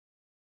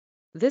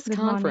This Good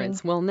morning.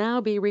 conference will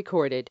now be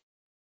recorded.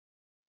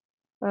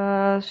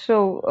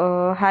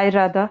 Hi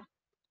Radha.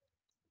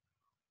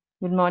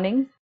 Good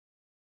morning.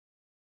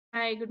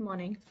 Hi, good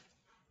morning.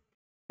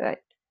 Right.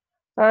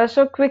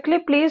 So quickly,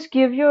 please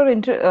give your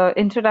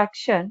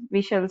introduction.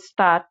 We shall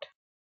start.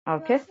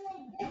 Okay.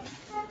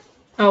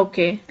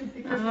 Okay.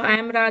 I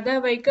am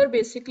Radha Vaikar,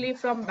 basically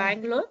from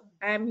Bangalore.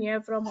 I am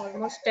here from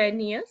almost 10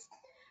 years.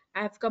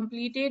 I have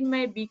completed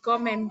my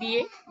BCom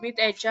MBA with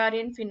HR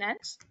in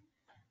finance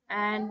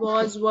and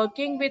Okay. was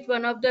working with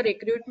one of the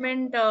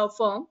recruitment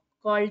firm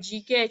called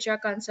GK HR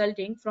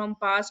Consulting from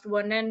past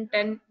 1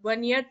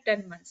 year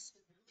 10 months.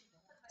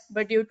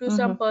 But due to Mm-hmm.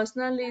 some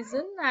personal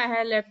reason, I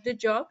had left the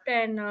job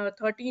and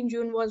 13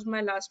 June was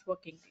my last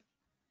working day.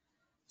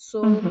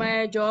 So Mm-hmm.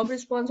 my job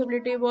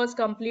responsibility was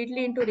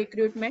completely into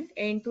recruitment,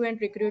 end-to-end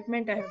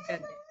recruitment I have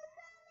done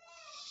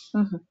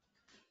Mm-hmm.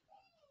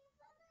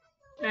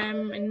 there.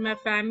 I'm in my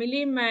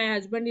family, my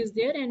husband is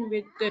there and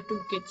with the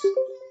two kids.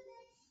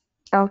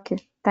 Okay.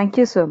 Thank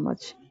you so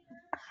much.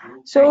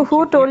 So Thank who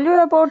you. Yeah. told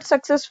you about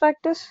success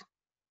factors?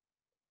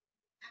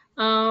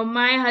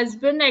 My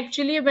husband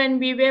actually, when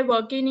we were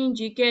working in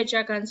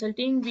GKHR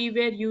consulting, we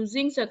were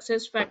using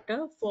Success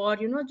Factor for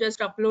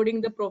just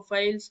uploading the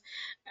profiles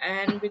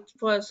and with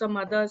for some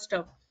other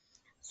stuff.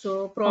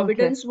 So Okay.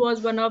 Providence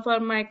was one of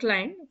my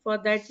client. For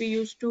that we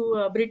used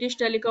to British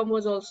Telecom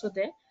was also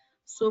there.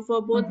 So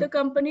for both Mm-hmm. the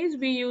companies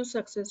we use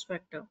Success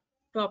Factor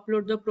to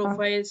upload the Okay.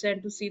 profiles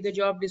and to see the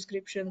job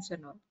descriptions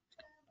and all.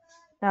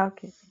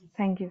 Okay.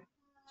 Thank you.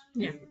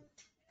 Yeah.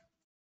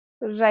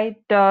 Right.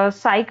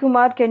 Sai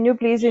Kumar, can you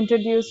please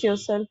introduce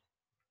yourself?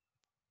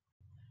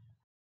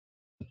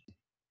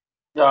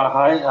 Yeah,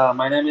 hi,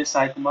 my name is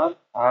Sai Kumar.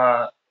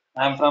 I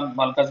am from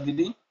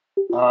Malkasgiri.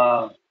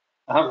 Uh,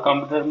 I have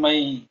completed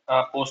my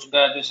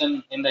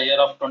post-graduation in the year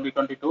of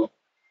 2022.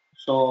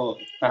 So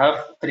I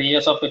have 3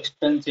 years of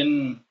experience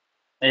in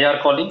AR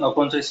calling,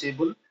 accounts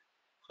receivable.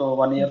 So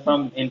 1 year Mm-hmm.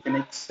 from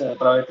Infinix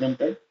Private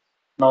Limited.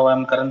 Now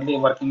I'm currently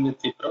working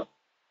with Wipro.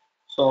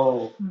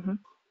 So Mm-hmm.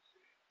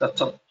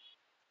 that's all.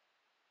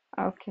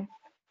 Okay.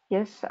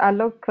 Yes,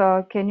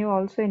 Alok, can you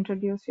also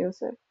introduce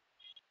yourself?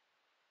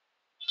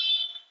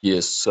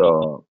 Yes,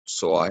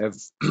 so I have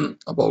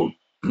about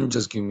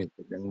just give me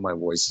a second, my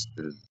voice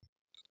is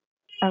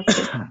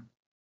Okay.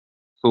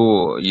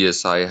 so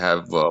yes, I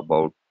have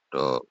about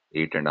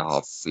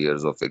 8.5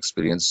 years of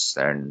experience,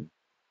 and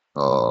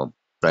uh,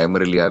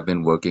 primarily I've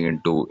been working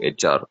into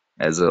HR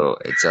as a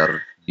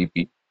HR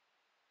VP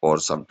for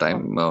some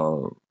Okay. time.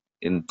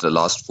 In the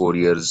last 4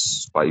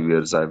 years, 5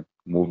 years, I've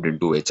moved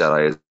into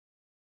HRIS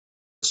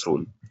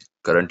role.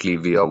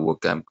 Currently, I'm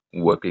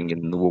working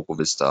in Nuvoco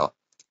Vista,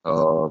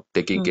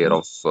 taking care Mm-hmm.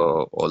 of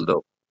all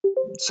the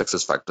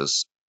success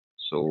factors.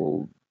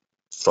 So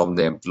from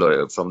the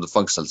employer, from the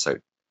functional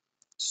side.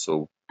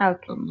 So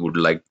Okay. would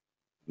like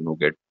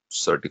get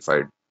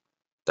certified.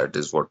 That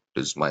is what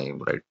is my aim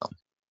right now.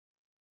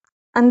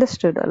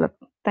 Understood, Alok.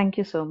 Thank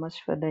you so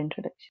much for the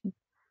introduction.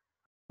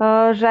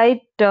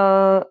 Right,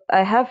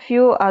 I have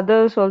few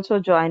others also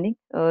joining.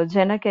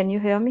 Jenna, can you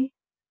hear me?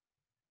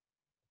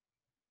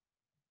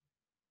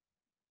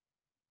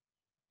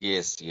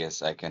 Yes,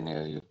 yes, I can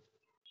hear you.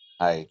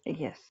 Hi,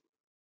 Yes.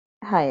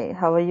 Hi,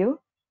 how are you?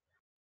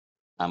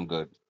 I'm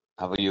good.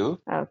 How are you?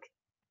 Okay.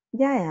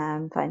 Yeah,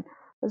 I'm fine.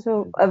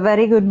 So, a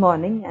very good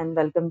morning and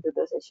welcome to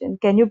the session.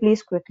 Can you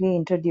please quickly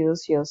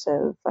introduce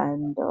yourself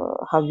and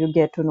how you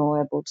get to know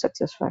about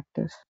success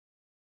factors?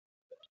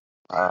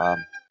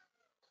 Um,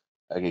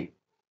 okay.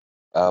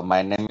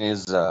 My name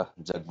is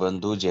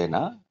Jagbandhu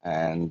Jaina,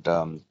 and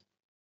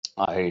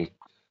I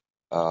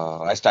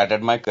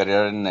started my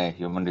career in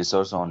human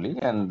resource only,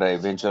 and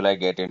eventually I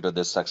get into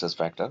this success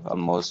factor.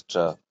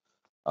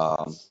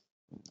 Um,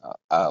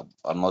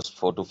 Almost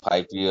 4 to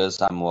 5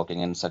 years I'm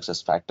working in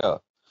success factor,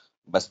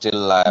 but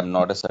still I am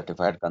not a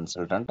certified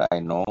consultant. I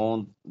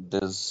know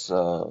this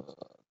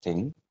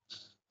thing.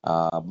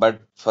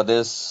 But for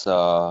this,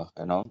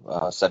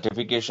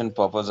 certification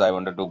purpose, I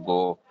wanted to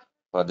go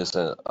for this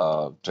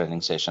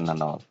training session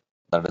and all.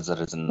 That is the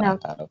reason I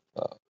Okay. have.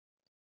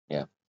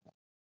 Yeah.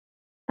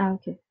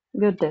 Okay.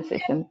 Good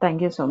decision.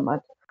 Thank you so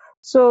much.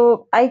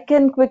 So, I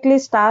can quickly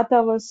start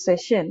our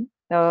session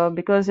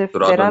because if So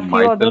there rather, are few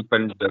other. myself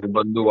and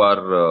Jagbandhu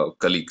are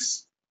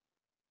colleagues.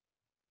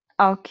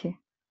 Okay.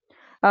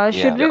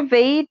 Should Yeah. we Yeah.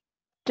 wait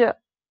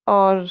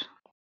or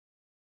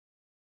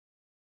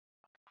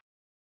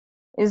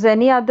is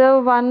any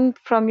other one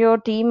from your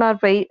team or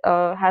wait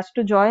has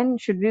to join?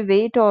 Should we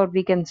wait or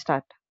we can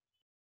start?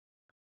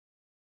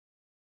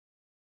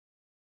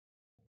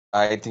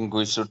 I think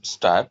we should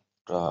start.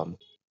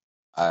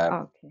 I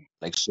Okay.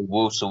 like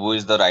Subbu. Subbu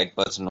is the right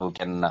person who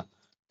can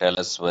tell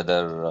us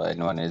whether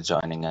anyone is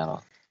joining or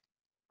not.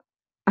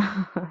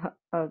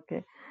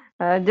 Okay.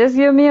 Just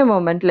give me a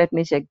moment. Let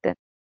me check that.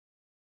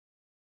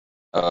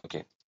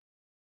 Okay.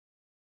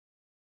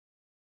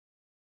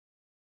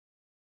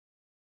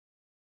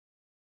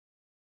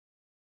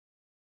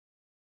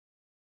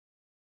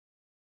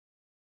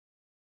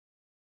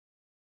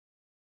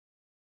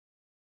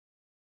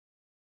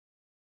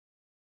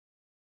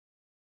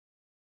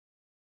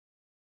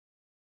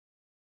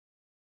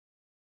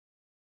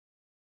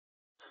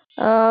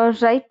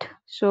 Right.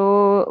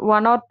 So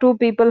one or two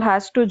people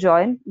has to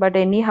join, but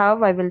anyhow,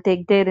 I will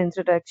take their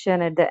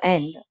introduction at the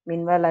end.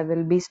 Meanwhile, I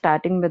will be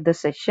starting with the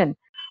session.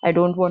 I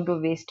don't want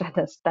to waste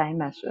others'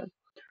 time as well.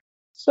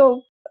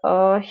 So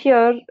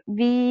here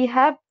we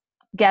have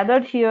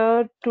gathered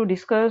here to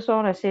discuss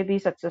on SAP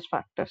success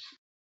factors.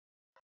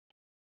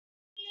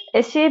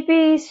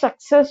 SAP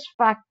success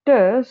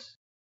factors,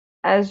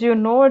 as you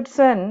know, it's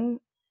an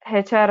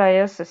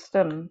HRIS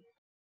system,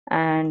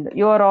 and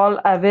you are all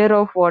aware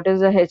of what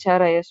is the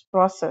HRIS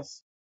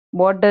process.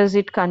 What does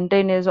it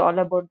contain is all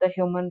about the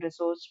human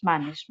resource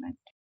management.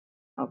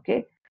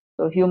 Okay,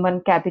 so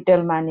human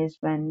capital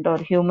management or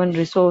human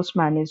resource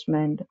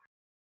management.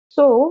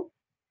 So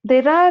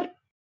there are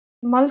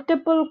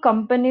multiple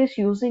companies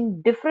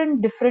using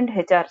different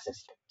HR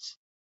systems.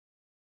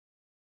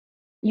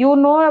 You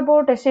know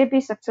about SAP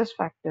success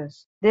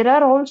factors. There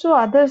are also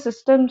other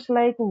systems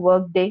like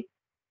Workday,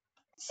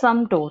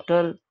 Sum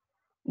Total,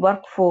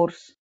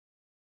 Workforce.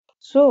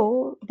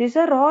 So these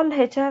are all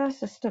HR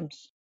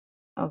systems.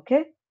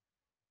 Okay,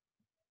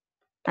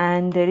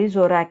 and there is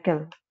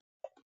Oracle,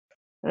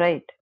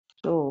 right?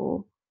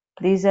 So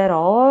these are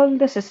all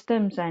the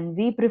systems, and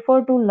we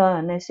prefer to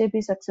learn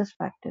SAP success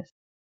factors.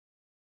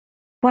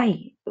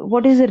 Why?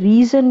 What is the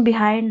reason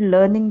behind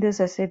learning this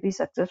SAP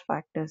success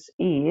factors?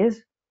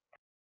 Is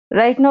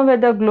right now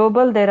with the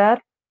global, there are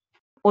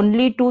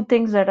only two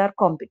things that are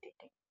competing.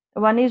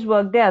 One is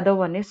Workday, other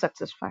one is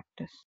success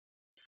factors.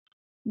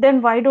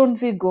 Then why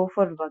don't we go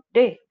for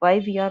Workday?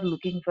 Why we are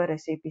looking for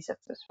SAP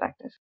success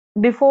factors?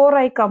 Before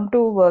I come to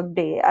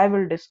Workday, I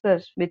will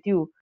discuss with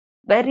you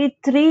very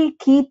three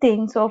key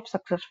things of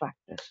success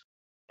factors.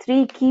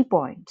 Three key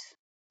points.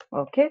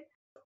 Okay.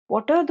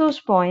 What are those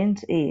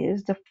points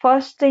is the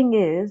first thing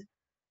is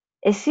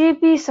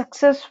SAP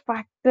success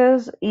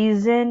factors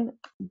is an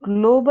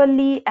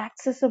globally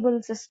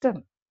accessible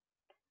system.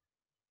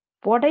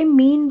 What I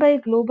mean by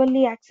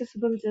globally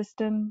accessible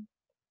system,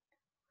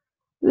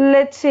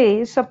 let's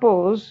say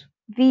suppose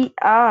we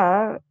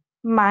are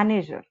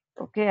manager.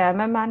 Okay,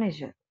 I'm a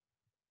manager.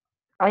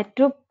 I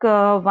took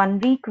 1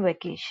 week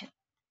vacation.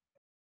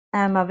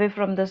 I'm away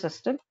from the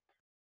system.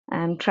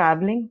 I'm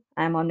traveling.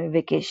 I'm on a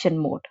vacation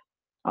mode.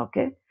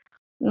 Okay.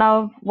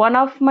 Now, one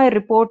of my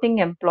reporting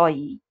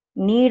employee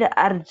need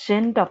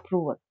urgent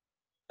approval.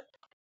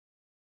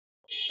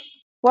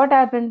 What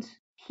happens?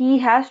 He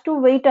has to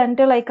wait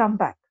until I come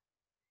back.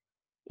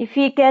 If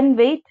he can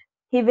wait,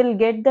 he will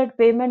get that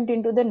payment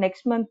into the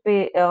next month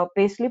pay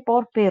slip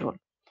or payroll.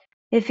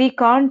 If he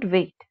can't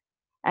wait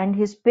and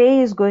his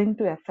pay is going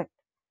to affect,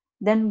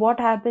 then what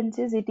happens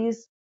is it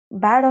is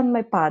bad on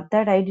my part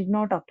that I did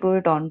not approve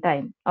it on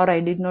time or I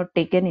did not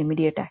take an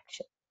immediate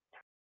action.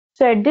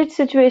 So at this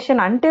situation,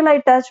 until I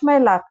touch my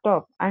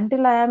laptop,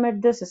 until I am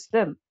at the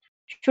system,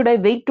 should I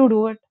wait to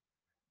do it?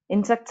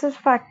 In success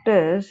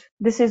factors,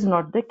 this is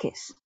not the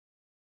case.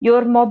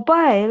 Your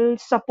mobile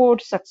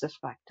supports success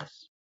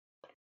factors.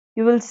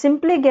 You will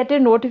simply get a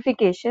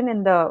notification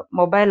in the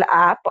mobile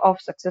app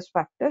of success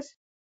factors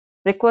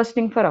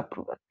requesting for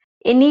approval.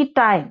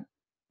 Anytime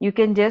you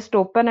can just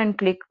open and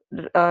click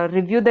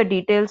review the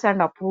details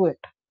and approve it.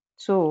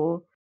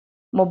 So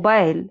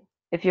mobile,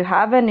 if you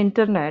have an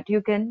internet,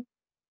 you can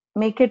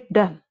make it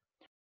done.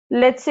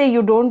 Let's say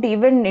you don't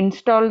even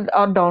install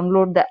or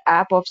download the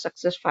app of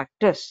success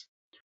factors.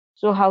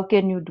 So how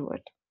can you do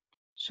it?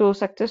 So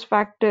success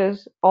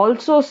factors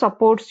also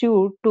supports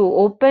you to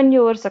open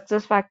your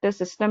success factor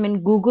system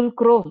in Google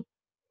Chrome.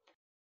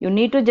 You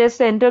need to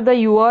just enter the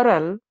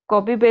URL,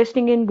 copy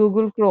pasting in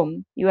Google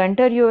Chrome. You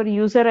enter your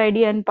user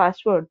ID and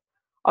password.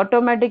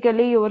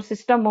 Automatically your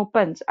system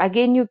opens.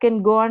 Again, you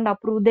can go and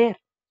approve there.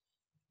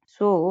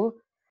 So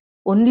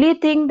only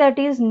thing that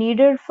is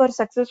needed for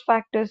success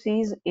factors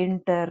is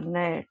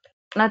internet.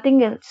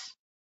 Nothing else.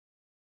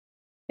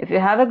 If you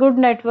have a good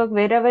network,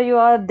 wherever you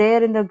are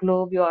there in the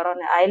globe, you are on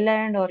an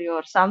island or you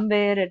are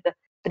somewhere at the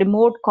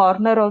remote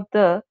corner of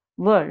the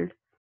world.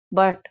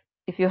 But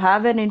if you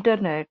have an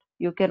internet,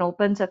 you can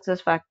open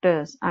success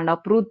factors and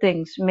approve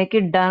things, make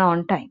it done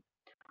on time.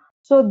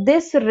 So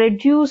this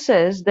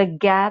reduces the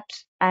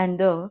gaps and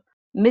the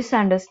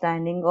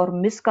misunderstanding or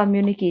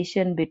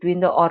miscommunication between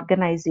the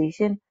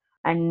organization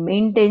and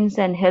maintains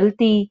an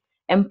healthy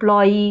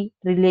employee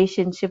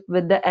relationship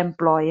with the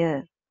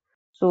employer.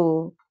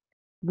 So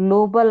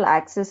global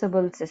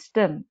accessible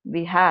system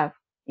we have.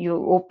 You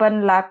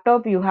open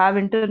laptop, you have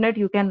internet,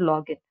 you can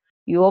log in.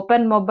 You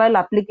open mobile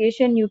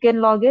application, you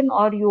can log in,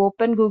 or you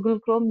open Google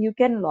Chrome, you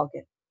can log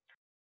in.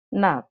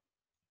 Now,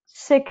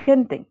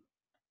 second thing,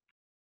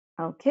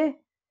 okay.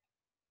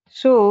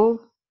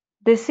 So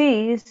this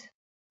is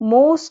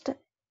most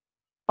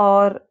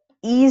or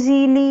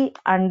easily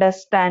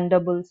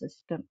understandable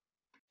system.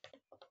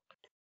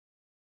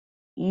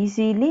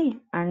 Easily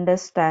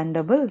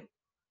understandable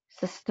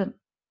system,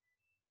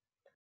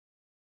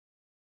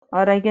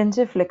 or I can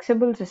say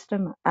flexible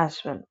system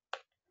as well.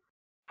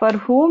 For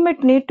whom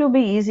it need to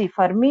be easy.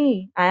 For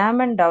me, I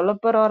am a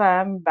developer or I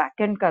am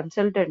backend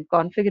consultant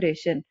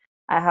configuration.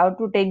 I have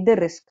to take the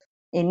risk.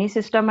 Any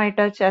system I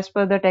touch as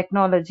per the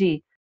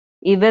technology,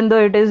 Even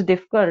though it is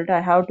difficult,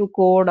 I have to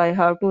code, I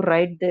have to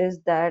write this,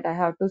 that, I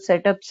have to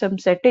set up some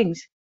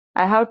settings.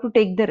 I have to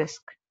take the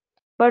risk.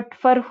 But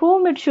for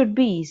whom it should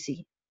be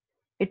easy?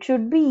 It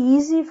should be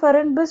easy for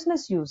a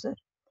business user.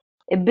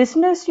 A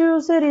business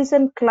user is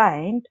a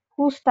client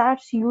who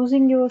starts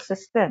using your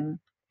system.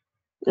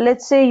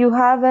 Let's say you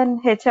have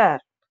an HR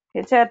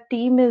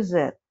team is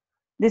there.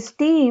 This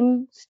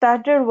team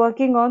started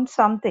working on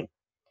something.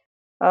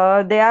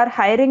 They are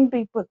hiring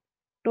people.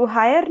 To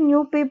hire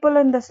new people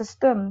in the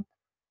system,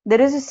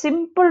 there is a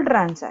simple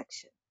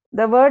transaction.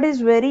 The word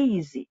is very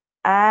easy.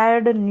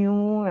 Add a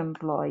new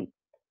employee.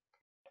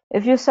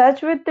 If you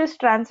search with this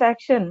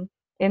transaction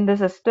in the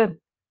system,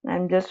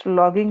 I'm just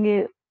logging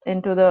it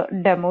into the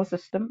demo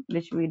system,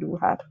 which we do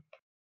have.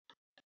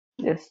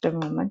 Just a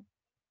moment.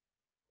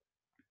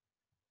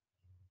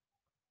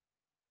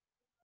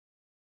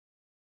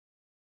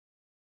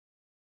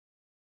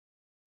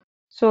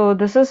 So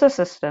this is a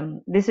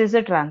system. This is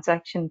a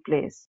transaction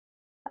place.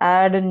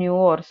 Add a new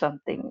or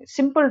something.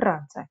 Simple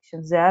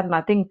transactions. They are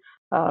nothing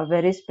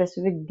very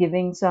specific,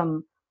 giving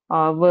some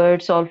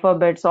words,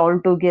 alphabets all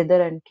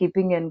together and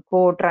keeping in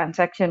code,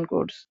 transaction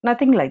codes.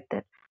 Nothing like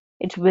that.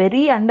 It's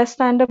very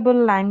understandable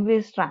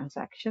language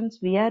transactions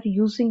we are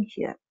using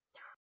here.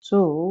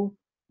 So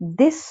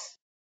this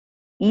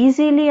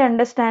easily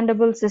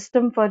understandable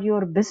system for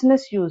your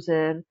business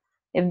user.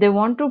 If they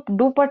want to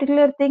do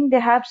particular thing, they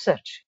have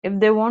search. If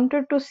they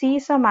wanted to see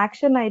some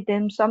action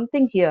items,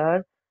 something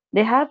here,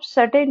 they have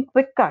certain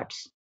quick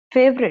cards,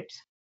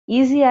 favorites,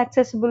 easy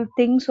accessible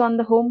things on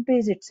the home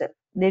page itself.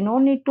 They no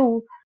need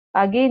to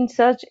again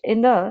search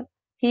in the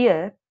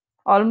here.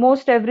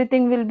 Almost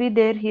everything will be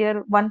there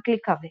here, one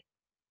click away.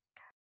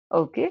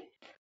 Okay.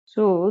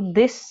 So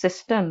this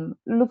system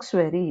looks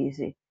very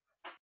easy.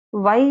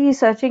 Why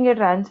searching a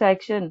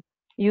transaction?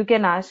 You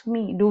can ask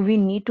me, do we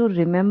need to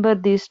remember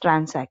these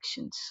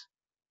transactions?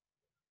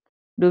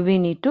 Do we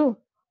need to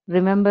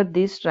remember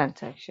these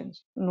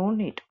transactions? No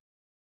need.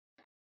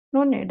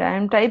 No need. I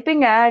am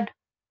typing add.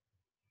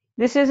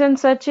 This is in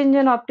search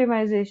engine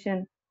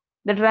optimization.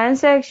 The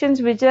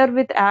transactions which are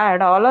with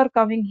add, all are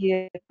coming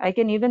here. I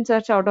can even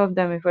search out of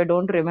them if I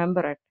don't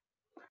remember it.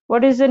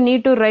 What is the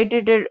need to write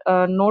it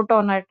a note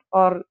on it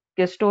or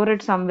store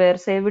it somewhere,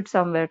 save it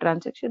somewhere,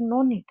 transaction?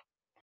 No need.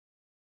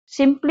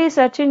 Simply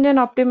search engine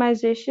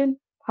optimization,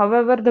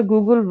 however the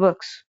Google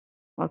works.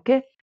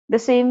 Okay. The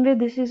same way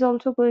this is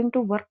also going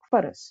to work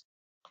for us.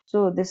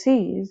 So this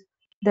is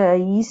the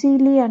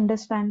easily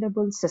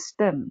understandable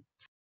system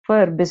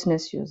for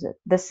business user.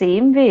 The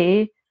same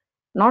way,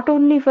 not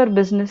only for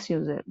business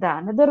user, the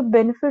another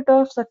benefit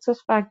of success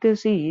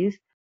factors is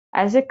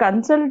as a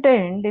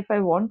consultant, if I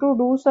want to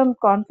do some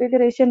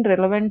configuration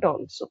relevant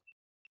also,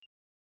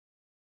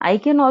 I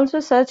can also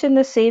search in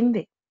the same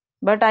way,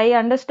 but I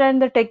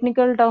understand the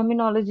technical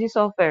terminologies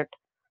of it,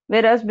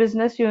 whereas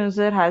business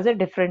user has a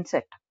different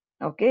set.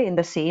 Okay, in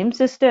the same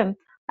system,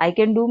 I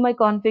can do my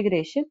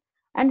configuration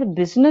and the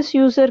business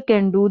user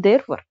can do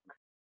their work.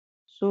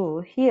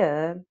 So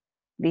here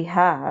we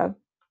have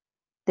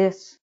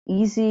this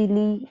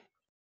easily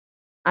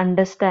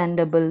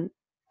understandable,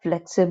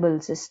 flexible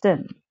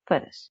system for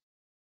us.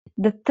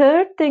 The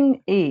third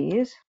thing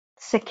is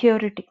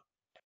security.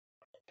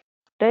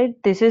 Right?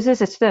 This is a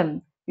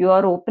system. You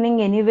are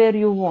opening anywhere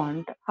you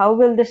want. How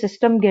will the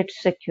system get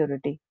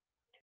security?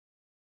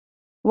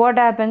 What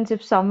happens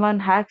if someone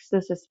hacks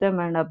the system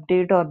and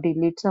update or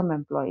delete some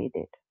employee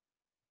data?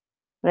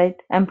 Right?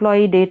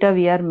 Employee data,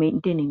 we are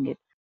maintaining it.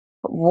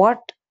 What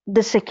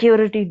the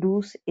security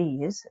does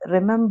is,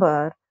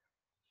 remember,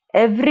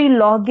 every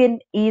login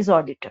is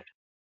audited.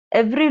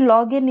 Every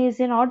login is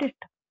an audit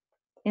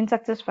in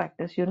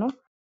SuccessFactors,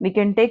 We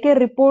can take a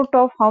report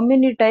of how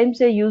many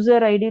times a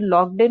user ID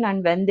logged in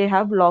and when they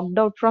have logged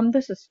out from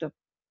the system.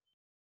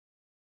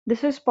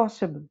 This is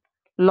possible.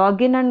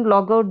 Login and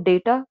logout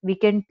data, we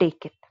can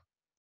take it.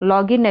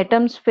 Login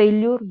items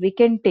failure, we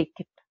can take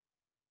it.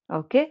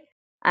 Okay.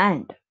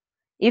 And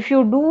if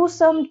you do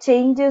some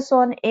changes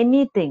on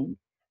anything,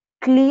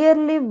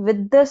 clearly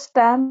with the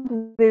stamp,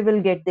 we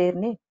will get their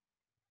name.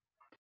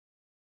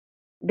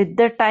 With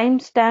the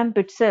timestamp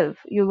itself,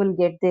 you will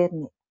get their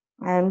name.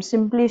 I am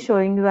simply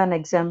showing you an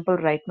example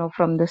right now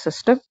from the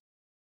system.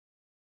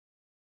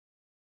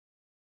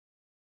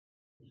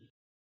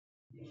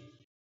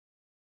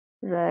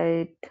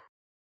 Right,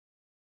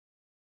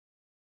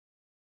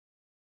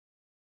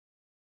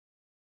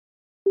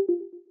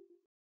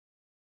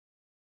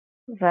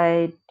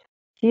 right.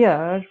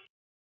 Here,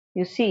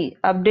 you see,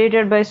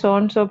 updated by so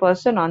and so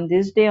person on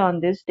this day, on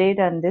this date,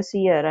 and this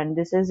year, and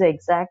this is the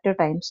exact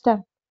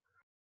timestamp.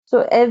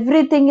 So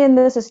everything in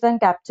the system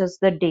captures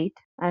the date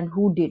and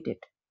who did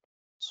it.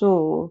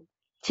 So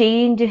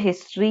change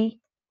history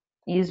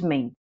is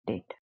maintained.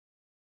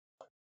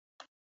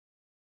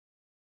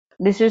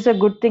 This is a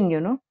good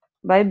thing,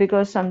 Why?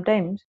 Because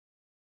sometimes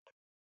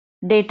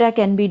data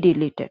can be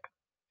deleted.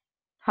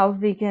 How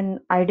we can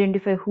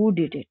identify who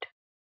did it?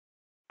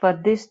 For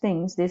these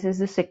things, this is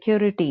the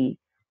security.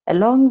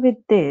 Along with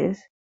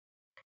this,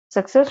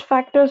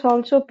 SuccessFactors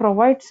also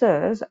provides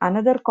us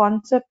another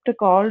concept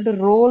called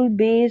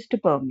role-based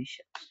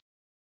permission.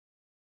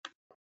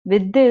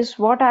 With this,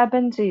 what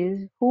happens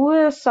is who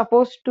is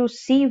supposed to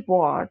see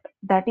what,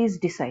 that is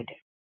decided.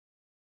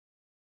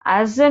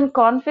 As a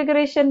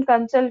configuration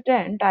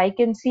consultant, I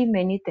can see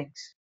many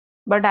things.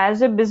 But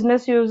as a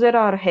business user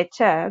or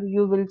HR,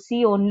 you will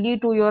see only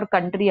to your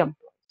country employees.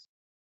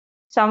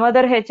 Some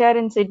other HR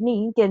in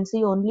Sydney can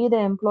see only the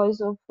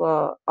employees of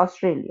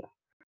Australia.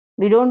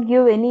 We don't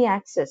give any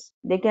access.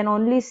 They can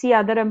only see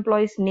other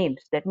employees'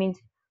 names. That means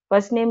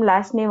first name,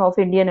 last name of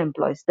Indian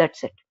employees.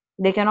 That's it.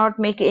 They cannot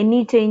make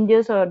any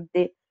changes or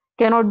they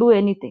cannot do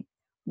anything.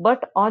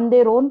 But on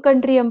their own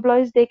country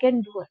employees, they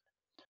can do it.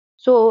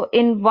 So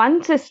in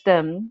one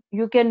system,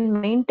 you can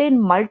maintain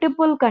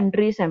multiple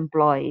countries'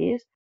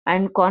 employees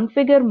and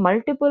configure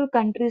multiple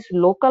countries'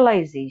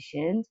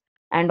 localizations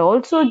and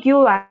also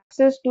give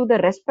access to the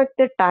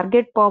respected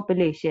target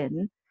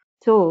population.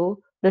 So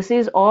this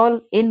is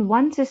all in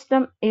one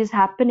system is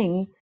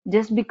happening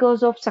just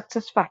because of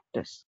success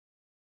factors.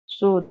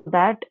 So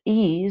that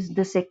is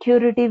the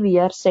security we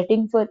are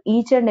setting for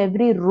each and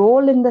every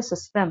role in the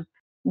system.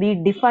 We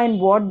define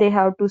what they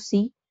have to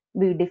see.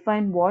 We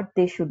define what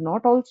they should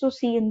not also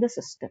see in the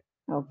system.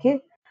 Okay.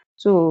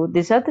 So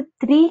these are the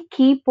three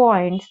key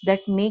points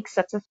that make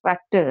success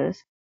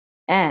factors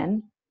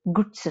an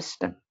good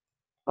system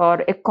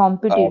or a Uh,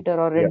 competitor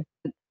or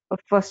yeah. a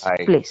first Hi.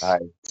 place. Hi.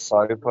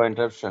 Sorry for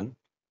interruption.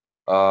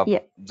 Uh,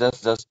 Yeah.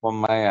 just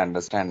from my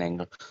understanding,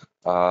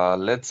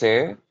 let's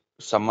say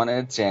someone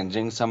is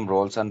changing some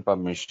roles and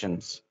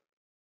permissions.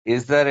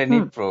 Is there any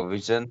Hmm.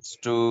 provisions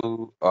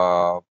to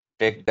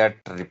take that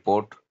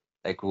report,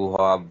 like who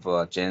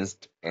have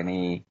changed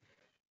any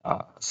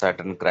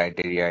certain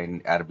criteria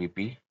in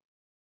RBP?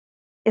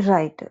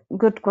 Right.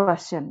 Good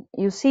question.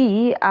 You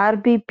see,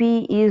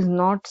 RBP is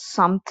not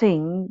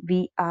something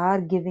we are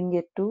giving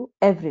it to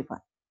everyone.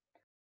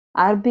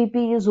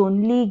 RBP is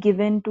only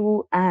given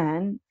to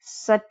an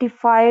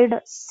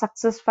certified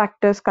success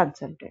factors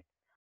consultant.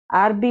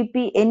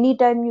 RBP,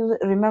 anytime you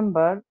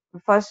remember,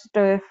 first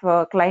if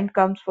a client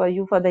comes for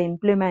you for the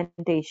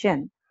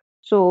implementation,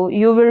 so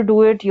you will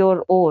do it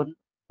your own.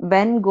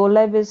 When go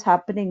live is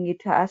happening,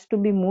 it has to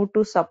be moved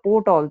to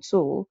support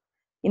also.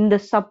 In the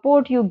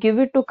support, you give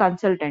it to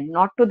consultant,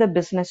 not to the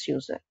business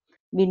user.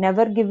 We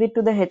never give it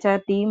to the HR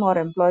team or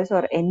employees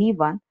or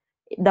anyone.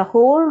 The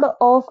hold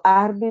of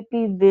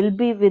RBP will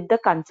be with the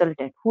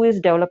consultant who is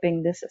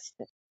developing the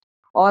system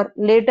or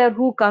later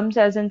who comes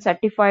as a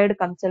certified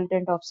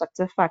consultant of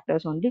success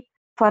factors only.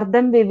 For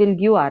them we will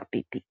give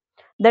RBP.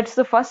 That's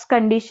the first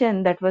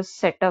condition that was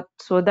set up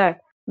so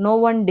that no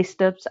one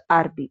disturbs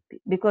RBP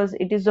because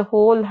it is the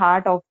whole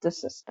heart of the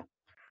system.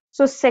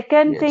 So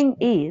second Yes. thing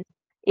is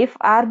if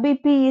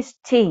RBP is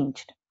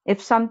changed,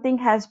 if something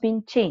has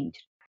been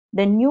changed,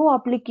 the new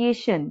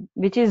application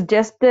which is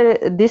just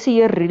this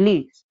year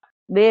release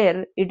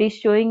where it is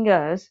showing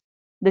us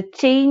the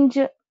change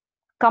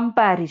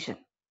comparison.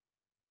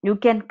 You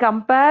can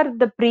compare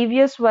the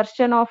previous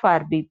version of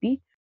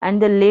RBP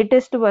and the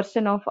latest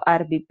version of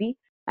RBP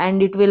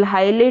and it will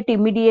highlight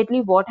immediately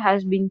what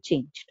has been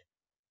changed.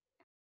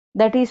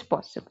 That is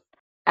possible.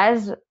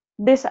 As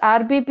this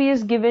RBP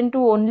is given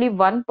to only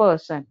one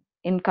person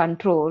in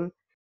control,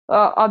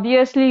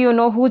 obviously you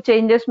know who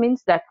changes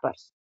means that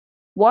person.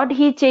 What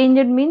he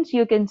changed means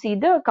you can see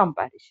the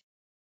comparison.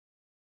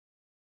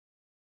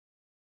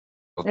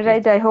 Okay.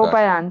 Right, I hope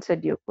I Got it.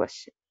 answered your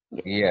question.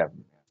 Yeah. Yeah.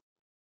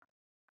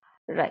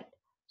 Right.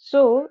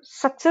 So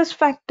success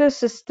factor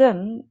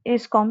system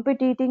is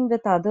competing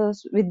with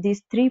others with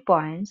these 3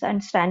 points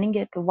and standing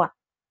at one.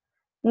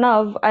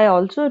 Now I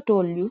also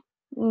told you,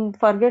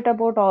 forget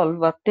about all.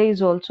 Workday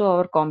is also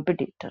our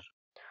competitor.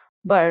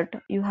 But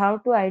you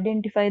have to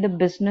identify the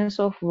business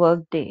of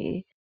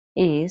Workday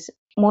is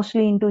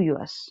mostly into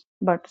US.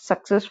 But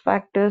success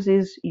factors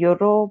is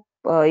Europe,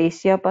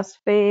 Asia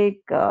Pacific,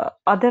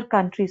 other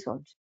countries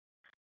also.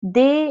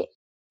 They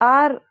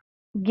are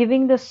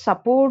giving the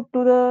support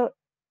to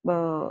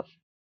the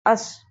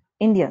us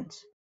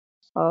Indians,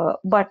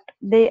 but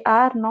they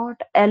are not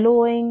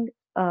allowing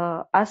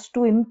us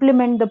to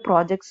implement the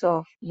projects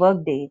of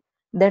Workday.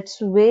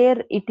 That's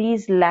where it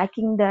is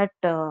lacking that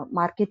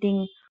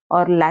marketing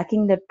or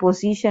lacking that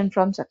position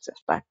from success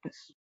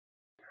factors.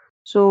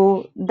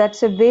 So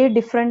that's a way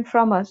different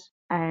from us.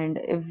 And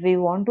if we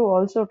want to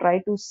also try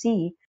to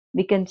see,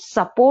 we can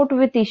support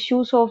with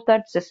issues of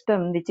that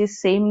system, which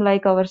is same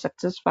like our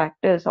success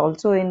factors,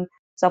 also in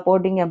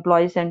supporting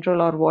Employee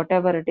Central or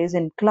whatever it is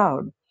in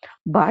cloud.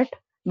 But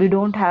we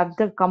don't have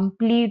the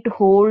complete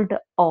hold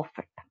of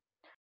it.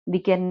 We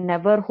can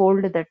never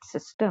hold that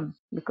system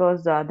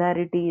because the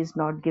authority is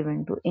not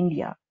given to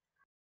India.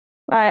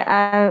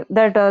 That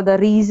the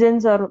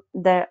reasons are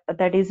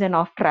that is an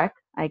off track.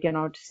 I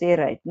cannot say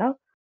right now.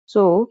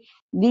 So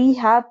we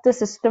have the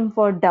system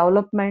for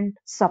development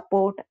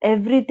support.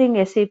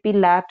 Everything SAP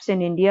labs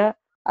in India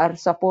are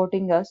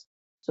supporting us.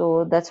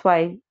 So that's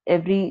why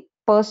every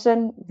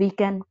person we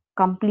can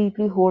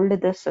completely hold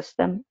the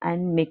system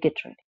and make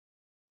it ready.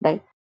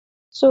 Right.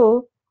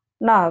 So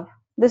now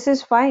This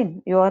is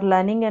fine. You are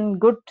learning a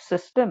good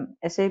system,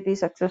 SAP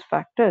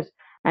SuccessFactors.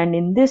 And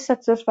in this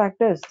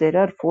SuccessFactors, there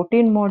are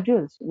 14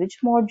 modules. Which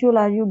module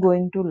are you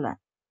going to learn?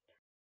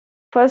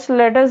 First,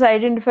 let us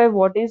identify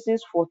what is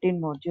these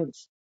 14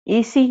 modules.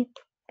 EC,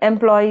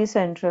 Employee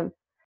Central.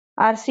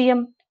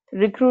 RCM,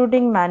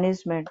 Recruiting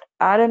Management.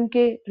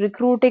 RMK,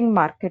 Recruiting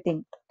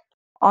Marketing.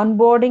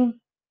 Onboarding,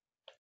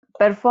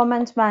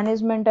 Performance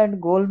Management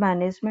and Goal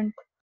Management.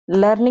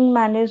 Learning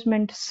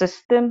Management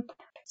System.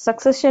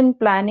 Succession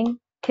Planning.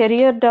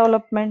 Career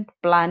Development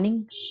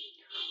Planning.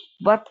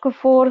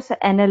 Workforce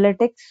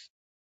Analytics.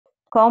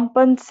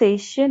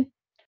 Compensation.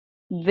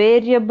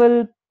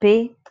 Variable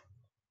Pay.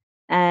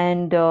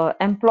 And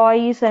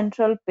Employee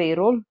Central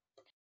Payroll.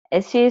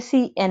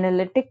 SAC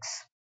Analytics.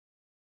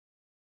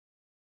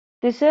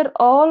 These are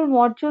all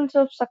modules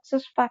of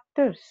success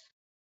factors.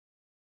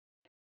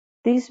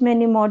 These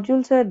many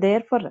modules are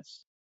there for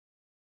us.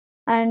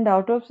 And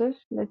out of this,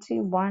 let's see,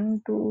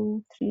 1,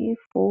 2, 3,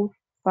 4,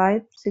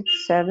 5,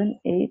 6, 7,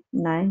 8,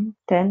 9,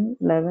 10,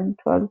 11,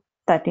 12,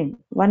 13.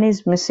 One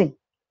is missing.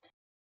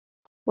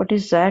 What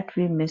is that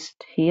we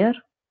missed here?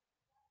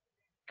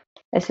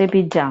 SAP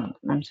JAM.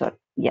 I'm sorry.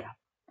 Yeah.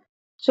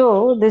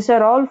 So these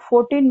are all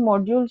 14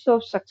 modules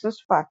of success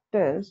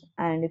factors.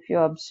 And if you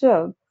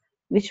observe,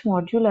 which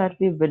module are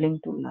we willing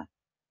to learn?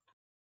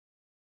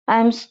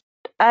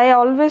 I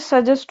always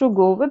suggest to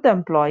go with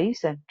Employee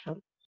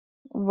Central.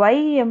 Why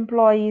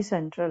Employee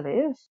Central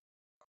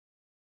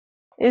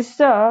is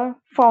the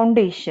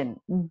foundation,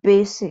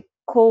 basic,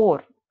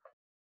 core,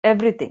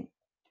 everything.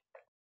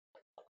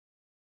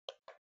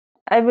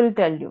 I will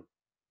tell you.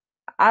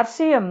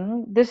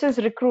 RCM, this is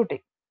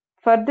recruiting.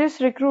 For this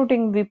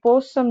recruiting, we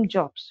post some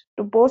jobs.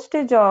 To post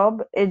a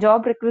job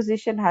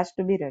requisition has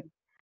to be ready.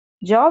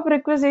 Job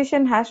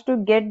requisition has to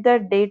get the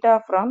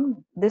data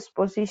from this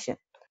position.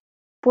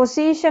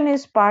 Position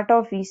is part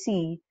of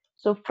EC.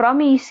 So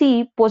from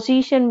EC,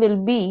 position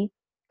will be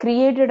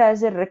created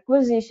as a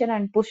requisition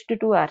and pushed to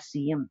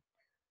RCM.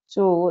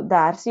 So the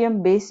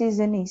RCM base is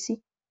in EC.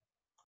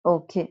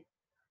 Okay.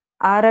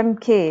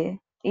 RMK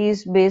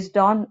is based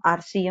on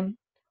RCM.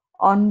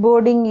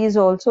 Onboarding is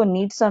also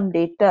needs some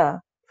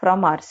data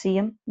from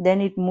RCM.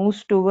 Then it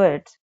moves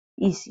towards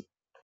EC.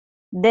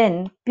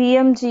 Then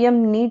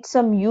PMGM needs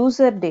some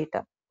user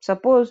data.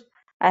 Suppose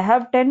I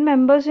have 10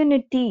 members in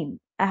a team.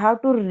 I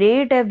have to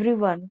rate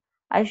everyone.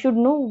 I should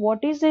know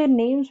what is their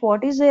names,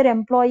 what is their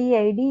employee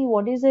ID,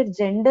 what is their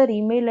gender,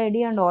 email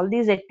ID, and all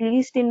these at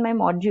least in my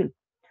module.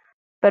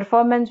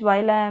 Performance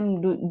while I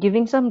am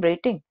giving some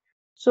rating.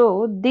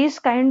 So this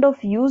kind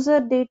of user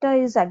data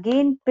is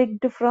again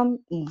picked from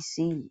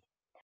EC.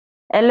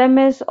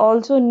 LMS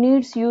also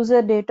needs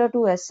user data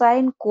to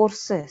assign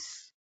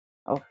courses.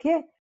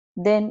 Okay.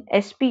 Then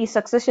SP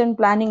succession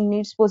planning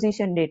needs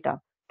position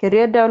data.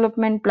 Career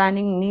development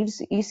planning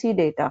needs EC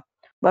data.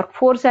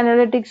 Workforce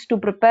analytics to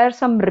prepare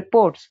some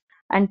reports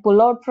and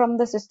pull out from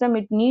the system,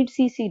 it needs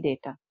EC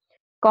data.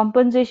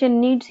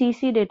 Compensation needs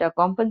EC data,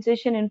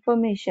 compensation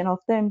information of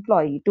the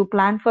employee to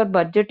plan for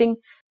budgeting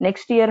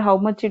next year how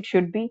much it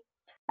should be.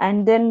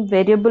 And then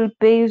variable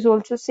pay is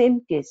also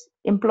same case.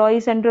 Employee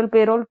central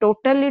payroll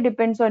totally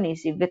depends on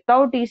EC.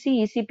 Without EC,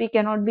 ECP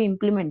cannot be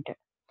implemented.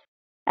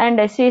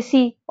 And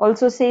SAC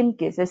also same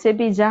case.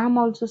 SAP JAM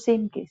also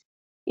same case.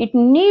 It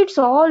needs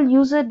all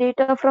user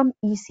data from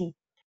EC.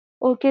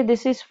 Okay,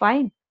 this is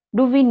fine.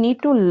 Do we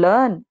need to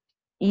learn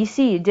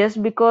EC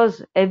just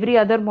because every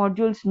other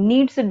modules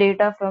needs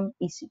data from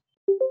EC?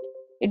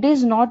 It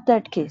is not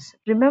that case.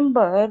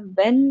 Remember,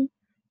 when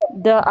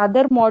the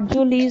other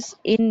module is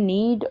in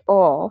need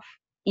of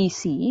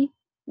EC,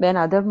 when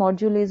other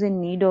module is in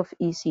need of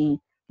EC,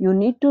 you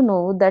need to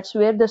know that's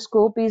where the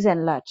scope is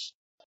enlarged.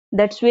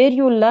 That's where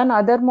you learn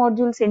other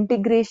modules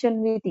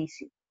integration with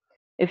EC.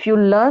 If you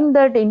learn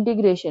that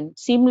integration,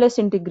 seamless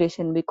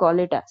integration, we call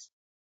it as,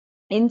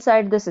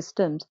 inside the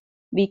systems,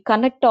 we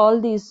connect all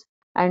these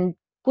and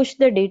push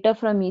the data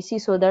from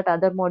EC so that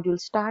other modules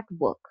start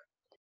work.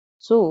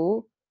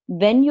 So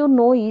when you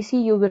know EC,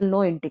 you will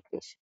know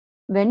integration.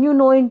 When you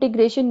know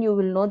integration, you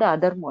will know the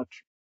other module.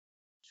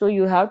 So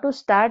you have to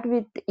start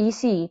with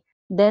EC,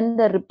 then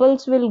the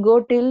ripples will go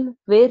till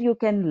where you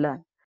can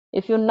learn.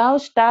 If you now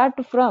start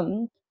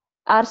from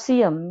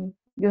RCM,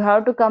 you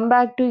have to come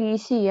back to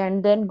EC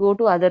and then go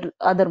to other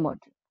module.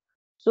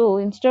 So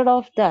instead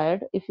of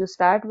that, if you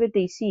start with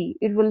EC,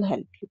 it will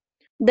help you.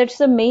 That's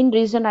the main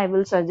reason I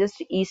will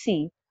suggest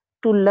EC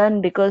to learn,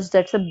 because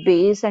that's a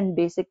base and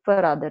basic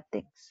for other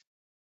things.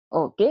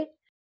 Okay.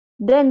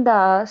 Then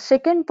the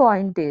second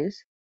point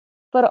is,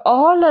 for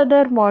all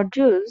other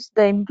modules,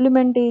 the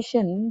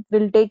implementation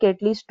will take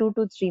at least 2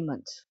 to 3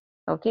 months.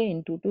 Okay,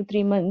 in 2 to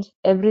 3 months,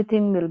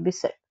 everything will be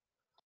set.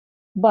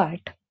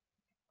 But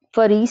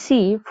for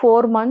EC,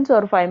 4 months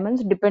or 5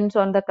 months depends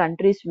on the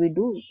countries we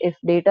do. If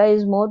data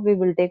is more, we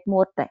will take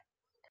more time.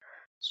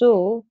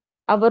 So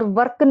our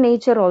work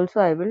nature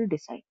also I will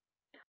decide.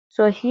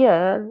 So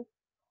here,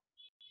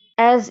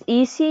 as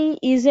EC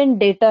is in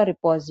data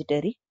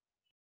repository,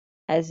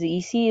 as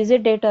EC is a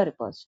data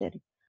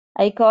repository,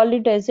 I call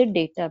it as a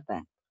data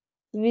bank.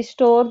 We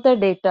store the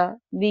data,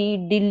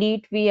 we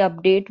delete, we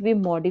update, we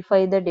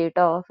modify the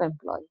data of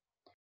employee.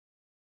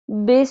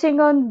 Basing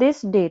on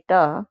this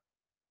data,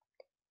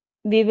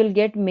 we will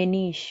get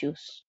many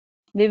issues.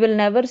 We will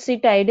never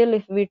sit idle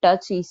if we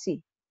touch EC.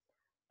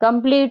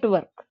 Complete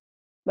work.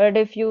 But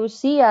if you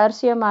see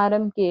RCM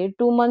RMK,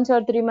 2 months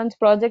or 3 months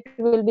project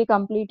will be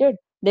completed.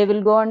 They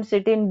will go and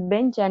sit in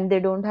bench and they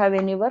don't have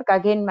any work.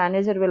 Again,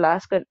 manager will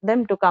ask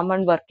them to come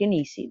and work in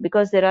EC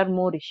because there are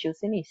more issues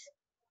in EC.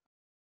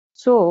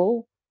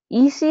 So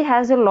EC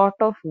has a lot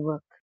of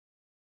work,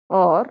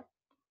 or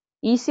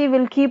EC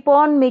will keep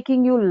on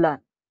making you learn.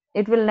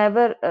 It will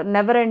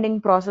never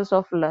ending process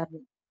of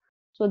learning.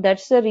 So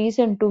that's the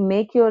reason to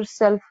make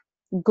yourself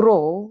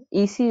grow.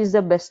 EC is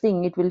the best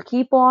thing. It will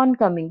keep on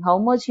coming. How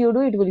much you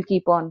do, it will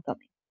keep on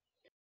coming.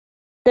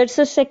 That's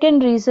the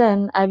second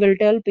reason I will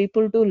tell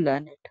people to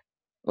learn it.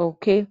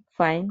 Okay,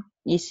 fine.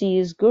 EC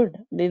is good.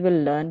 We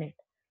will learn it.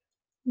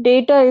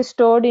 Data is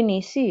stored in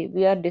EC.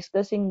 We are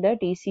discussing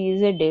that EC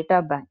is a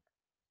data bank.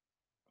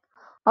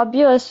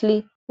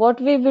 Obviously,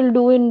 what we will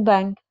do in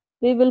bank,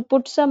 we will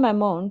put some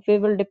amount, we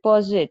will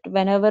deposit.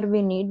 Whenever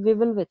we need, we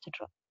will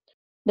withdraw.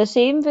 The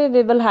same way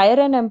we will hire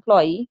an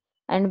employee,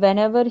 and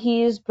whenever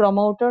he is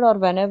promoted or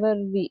whenever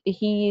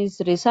he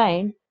is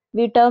resigned,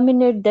 we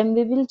terminate them,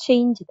 we will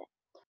change them.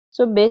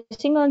 So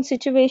basing on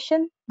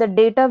situation, the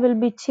data will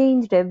be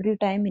changed every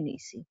time in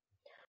EC.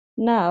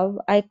 Now,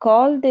 I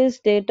call this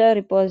data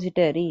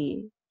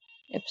repository.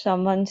 If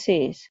someone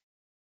says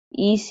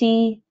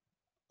EC,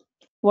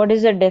 what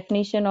is the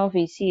definition of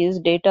EC is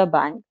data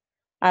bank.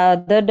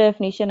 Other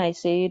definition I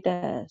say it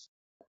as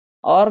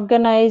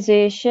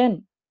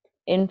organization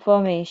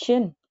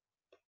information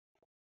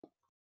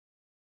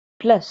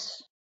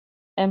plus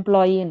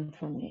employee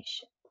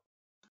information.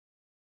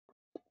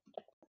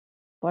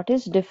 What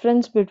is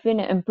difference between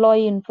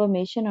employee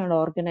information and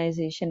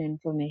organization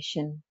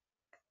information?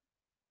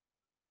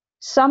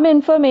 Some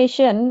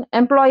information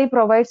employee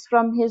provides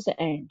from his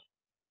end.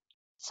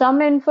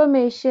 Some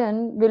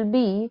information will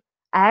be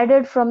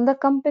added from the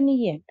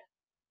company end.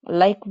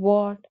 Like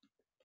what?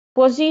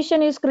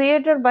 Position is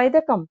created by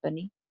the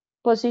company.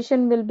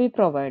 Position will be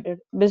provided.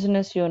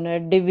 Business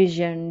unit,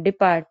 division,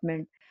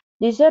 department.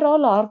 These are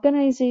all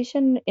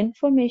organization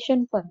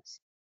information for us.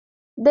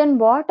 Then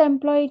what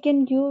employee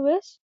can give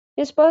is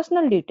his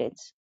personal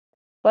details.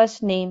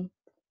 First name,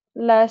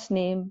 last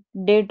name,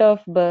 date of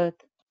birth.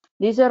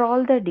 These are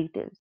all the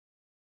details.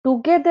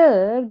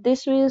 Together,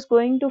 this is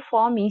going to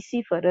form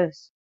EC for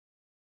us.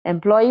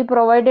 Employee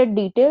provided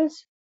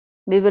details,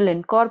 we will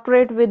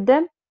incorporate with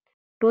them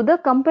to the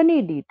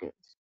company details.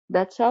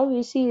 That's how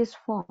EC is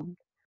formed.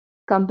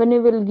 Company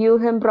will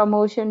give him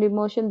promotion,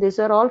 demotion. These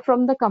are all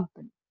from the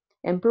company.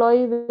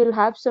 Employee will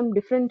have some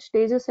different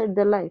stages at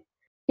the life.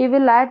 He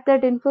will add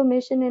that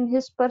information in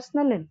his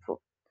personal info.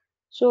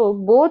 So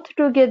both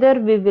together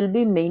we will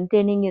be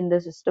maintaining in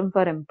the system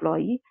for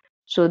employee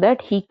so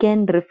that he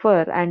can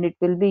refer and it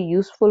will be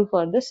useful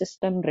for the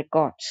system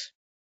records.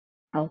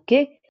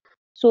 Okay.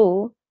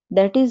 So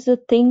that is the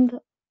thing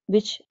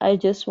which I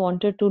just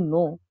wanted to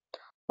know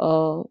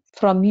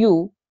from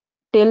you.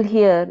 Till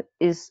here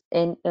is,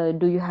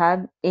 do you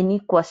have any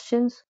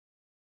questions?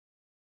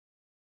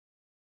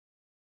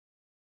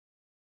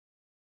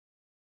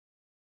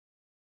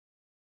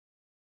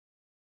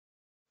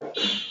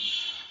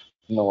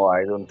 No,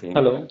 I don't think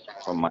Hello.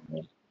 from my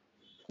end.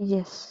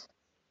 Yes.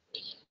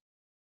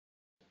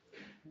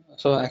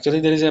 So actually,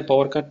 there is a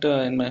power cut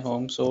in my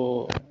home,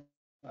 so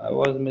I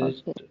was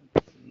missed Okay.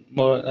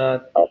 more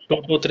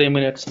 2 to 3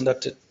 minutes, and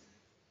that's it.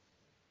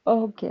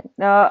 Okay.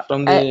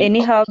 From the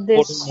Anyhow,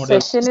 coding model.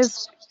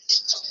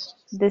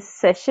 this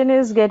session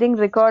is getting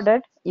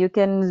recorded. You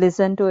can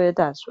listen to it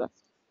as well.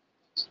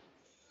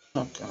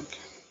 Okay, okay.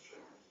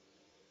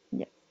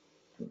 Yeah.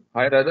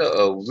 Hi, Radha.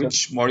 So,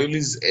 Which module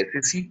is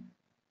SAC?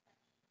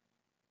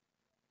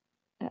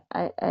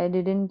 I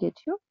didn't get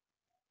you.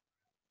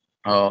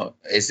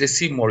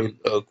 SAC module.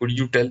 Could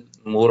you tell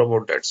more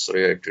about that?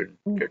 Sorry, I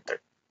didn't get that.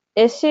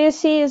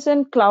 SAC is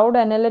in cloud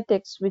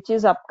analytics, which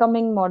is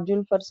upcoming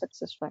module for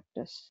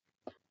SuccessFactors.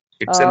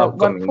 It's an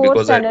upcoming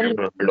Workforce because I never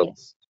analytics. heard of.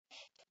 Yes.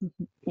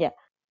 Yeah.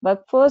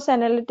 Workforce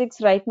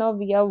analytics right now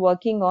we are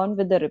working on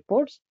with the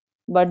reports,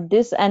 but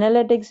this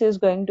analytics is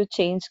going to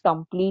change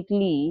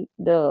completely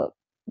the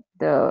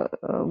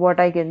what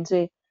I can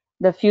say,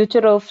 the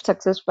future of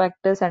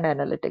SuccessFactors and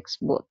analytics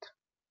both.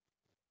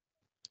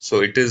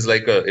 So it is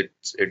like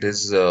it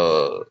is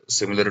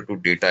similar to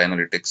data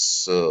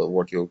analytics.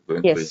 What you're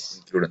going to Yes,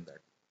 include in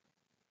that?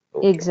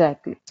 Okay, okay.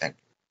 exactly. Thank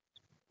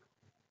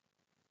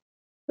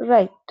you.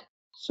 Right.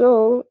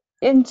 So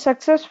in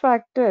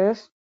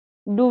SuccessFactors,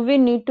 do we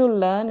need to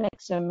learn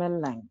XML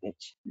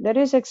language? There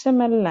is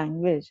XML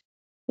language.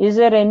 Is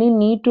there any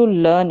need to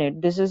learn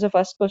it? This is the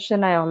first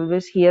question I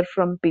always hear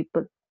from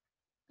people.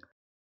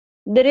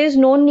 There is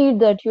no need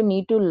that you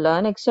need to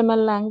learn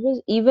XML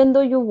language. Even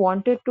though you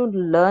wanted to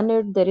learn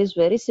it, there is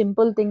very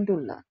simple thing to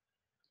learn.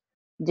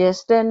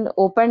 Just an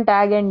open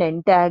tag and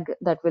end tag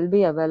that will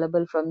be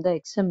available from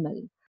the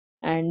XML.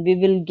 And we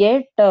will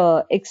get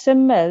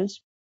XMLs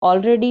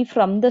already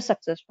from the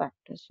success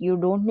factors. You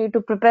don't need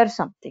to prepare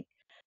something.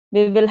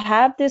 We will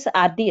have this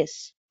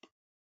RDS,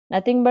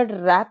 nothing but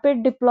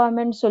rapid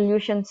deployment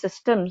solution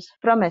systems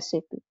from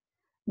SAP.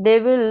 They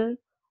will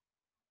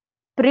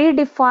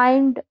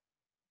predefined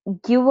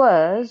give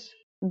us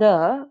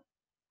the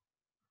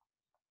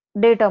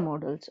data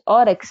models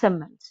or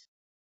XMLs.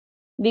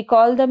 We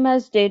call them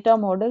as data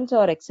models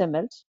or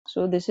XMLs.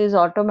 So this is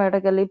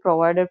automatically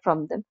provided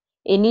from them.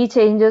 Any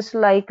changes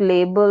like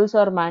labels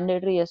or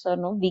mandatory yes or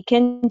no, we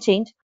can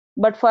change.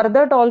 But for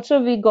that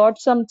also we got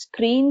some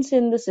screens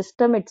in the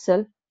system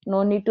itself.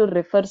 No need to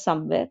refer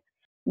somewhere.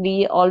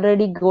 We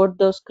already got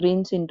those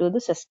screens into the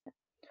system.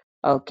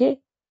 Okay.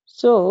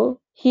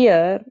 So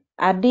here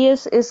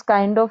RDS is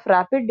kind of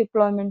rapid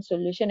deployment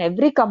solution.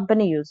 Every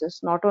company uses,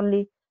 not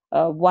only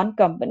one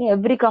company,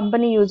 every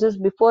company uses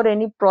before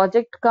any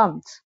project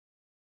comes.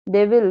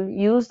 They will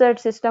use that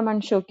system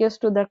and showcase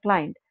to the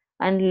client.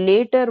 And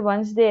later,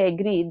 once they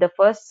agree, the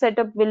first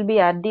setup will be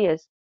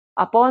RDS.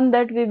 Upon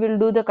that, we will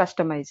do the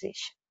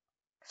customization.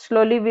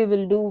 Slowly, we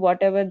will do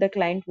whatever the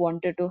client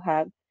wanted to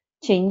have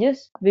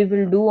changes, we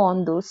will do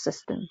on those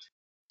systems.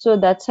 So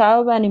that's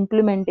how an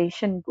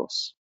implementation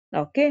goes.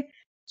 Okay.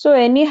 So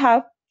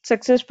anyhow,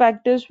 success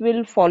factors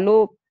will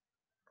follow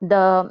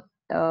the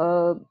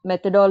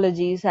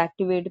methodologies,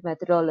 activate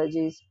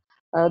methodologies,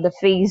 the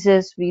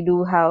phases we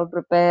do have: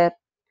 prepare,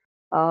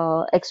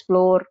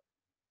 explore,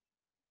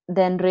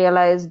 then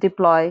realize,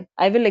 deploy.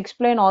 I will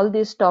explain all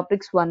these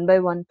topics one by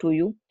one to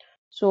you,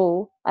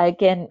 so I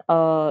can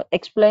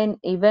explain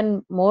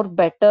even more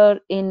better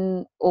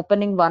in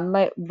opening one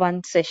by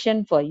one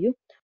session for you.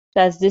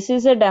 As this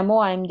is a demo,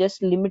 I'm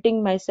just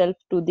limiting myself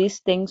to these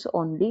things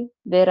only,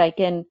 where I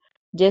can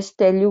just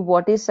tell you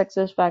what is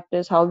success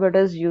factors, how it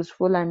is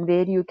useful, and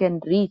where you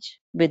can reach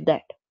with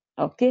that.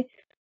 Okay.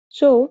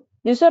 So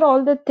these are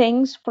all the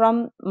things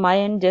from my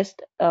end,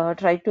 just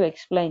try to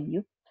explain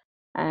you.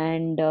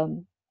 And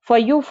for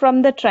you,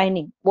 from the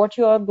training, what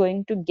you are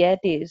going to get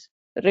is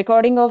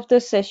recording of the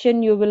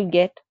session you will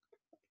get.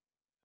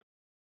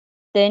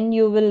 Then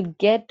you will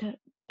get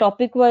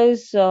topic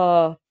wise,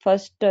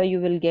 first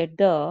you will get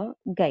the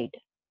guide,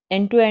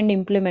 end-to-end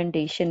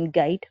implementation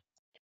guide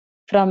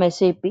from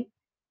SAP.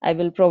 I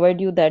will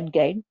provide you that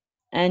guide.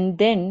 And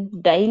then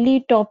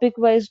daily topic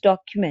wise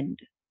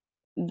document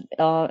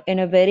in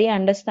a very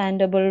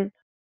understandable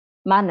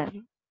manner.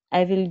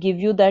 I will give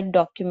you that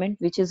document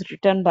which is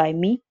written by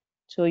me.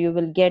 So you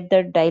will get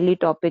that daily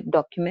topic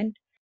document,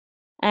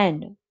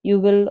 and you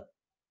will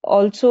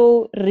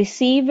also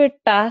receive a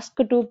task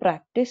to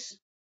practice.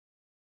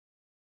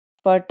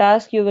 For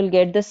task, you will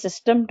get the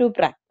system to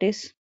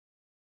practice.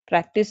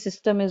 Practice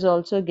system is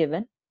also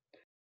given.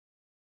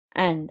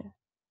 And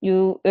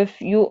if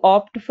you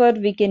opt for,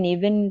 we can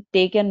even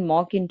take a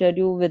mock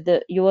interview with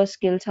your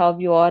skills, how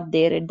you are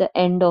there at the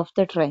end of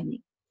the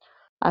training.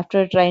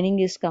 After training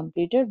is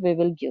completed, we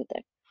will give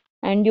that.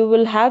 And you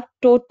will have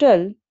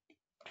total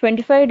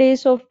 25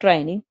 days of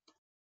training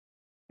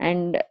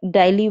and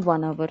daily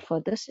 1 hour for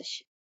the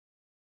session.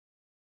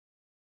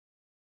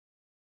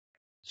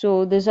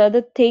 So these are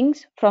the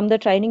things from the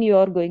training you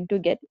are going to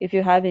get. If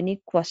you have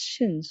any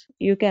questions,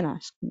 you can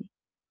ask me.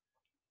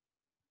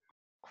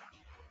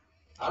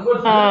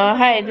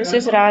 Hi, this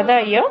is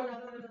Radha here.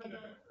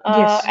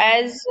 Yes.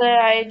 As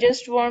I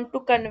just want to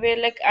convey,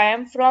 like I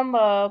am from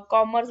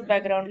commerce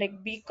background,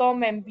 like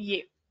BCom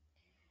MBA.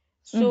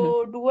 Mm-hmm.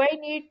 So, do I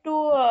need to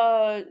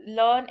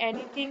learn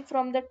anything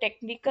from the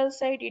technical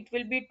side? It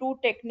will be too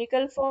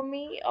technical for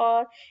me,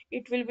 or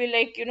it will be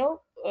like,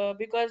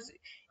 because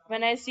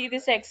when I see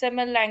this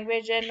XML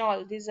language and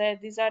all, these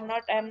are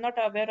not. I am not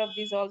aware of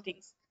these all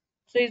things.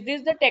 So, is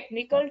this the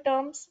technical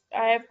terms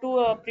I have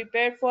to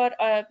prepare for?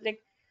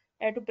 Like,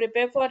 I have to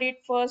prepare for it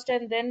first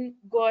and then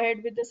go ahead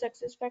with the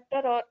success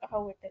factor, or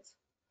how it is?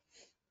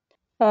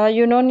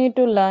 You don't need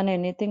to learn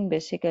anything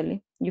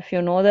basically. If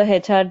you know the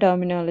HR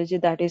terminology,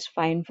 that is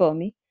fine for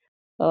me.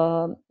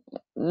 Um,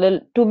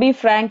 to be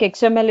frank,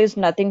 XML is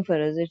nothing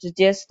for us. It's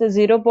just the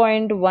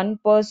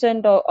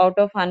 0.1% out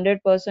of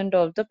 100%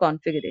 of the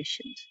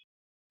configurations.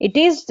 It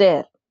is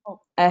there.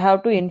 Oh, I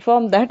have to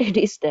inform that it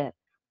is there.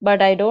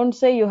 But I don't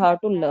say you have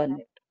to learn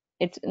it.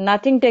 It's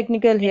nothing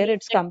technical here. any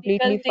It's technical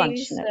completely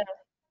things? functional.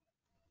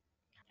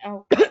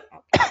 Okay,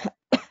 okay.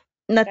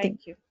 Nothing.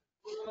 Thank you.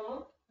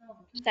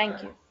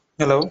 Thank you.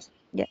 Hello,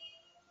 Yeah.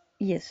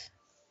 Yes.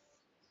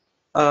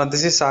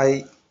 this is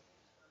Sai.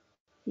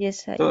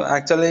 Yes, So I.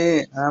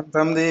 actually, I'm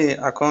from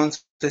the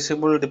accounts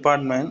receivable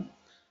department. Hmm.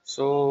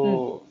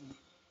 So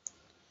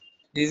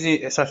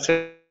easy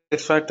success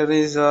factor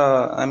is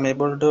I'm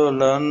able to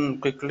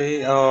learn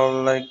quickly,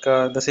 or like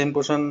the same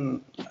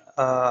person.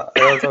 I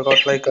also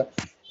got like,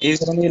 is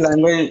there any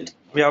language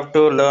we have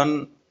to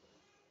learn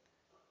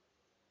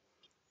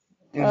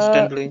Uh,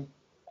 instantly?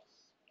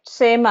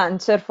 Same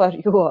answer for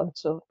you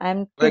also.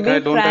 And to Like be I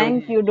don't have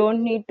frank, any. you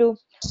don't need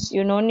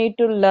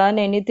to learn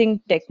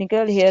anything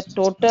technical here.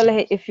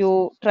 If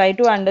you try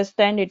to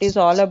understand, it is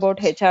all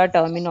about HR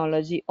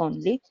terminology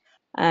only,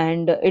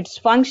 and it's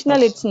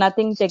functional. It's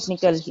nothing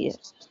technical here.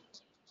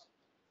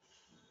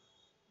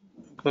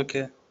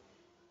 Okay.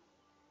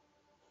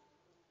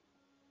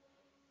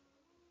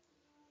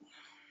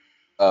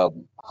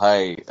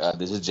 Hi,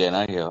 this is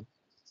Jena here.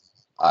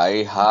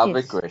 I have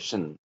a Yes.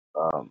 question.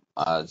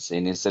 As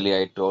initially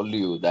I told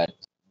you that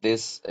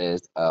this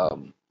is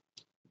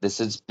this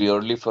is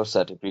purely for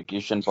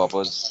certification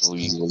purpose.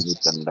 We will be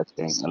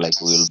conducting, like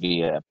we will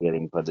be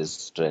appearing for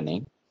this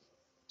training.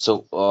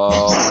 So,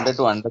 wanted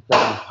to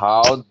understand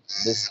how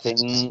this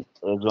thing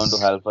is going to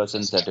help us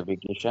in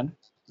certification.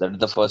 That is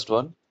the first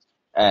one.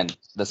 And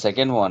the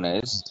second one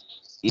is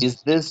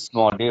this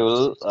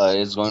module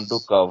is going to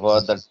cover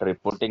the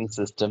reporting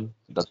system,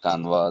 the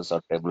Canvas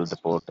or table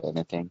report,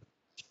 anything?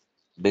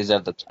 These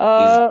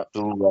Uh,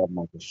 two are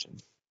my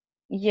questions.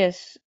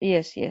 yes,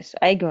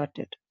 I got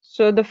it.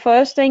 So the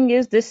first thing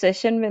is this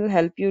session will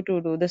help you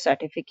to do the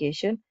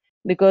certification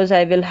because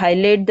I will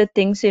highlight the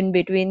things in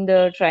between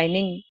the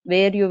training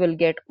where you will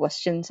get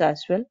questions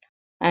as well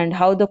and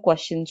how the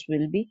questions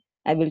will be.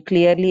 I will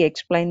clearly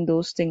explain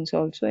those things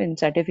also in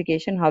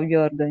certification how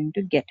you are going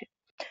to get it.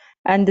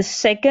 And the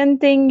second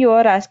thing you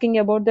are asking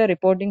about the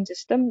reporting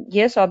system,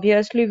 yes,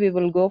 obviously we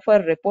will go for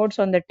reports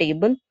on the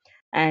table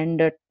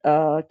and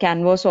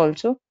Canvas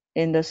also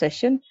in the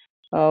session.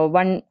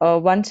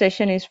 One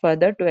session is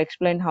further to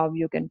explain how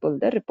you can pull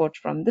the reports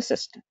from the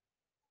system.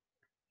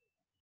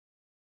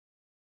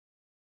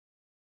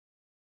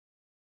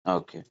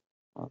 Okay.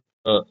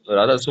 Okay.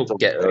 Rather, so So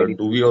very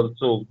do we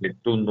also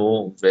get to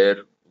know where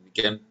we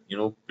can,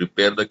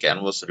 prepare the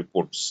Canvas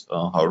reports?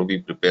 How do we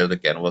prepare the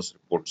Canvas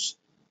reports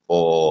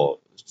for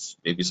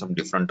maybe some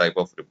different type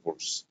of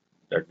reports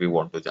that we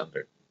want to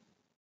generate?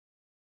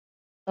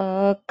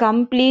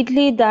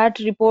 Completely that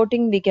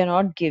reporting we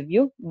cannot give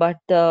you, but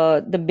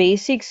the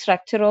basic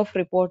structure of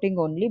reporting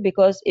only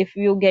because if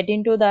you get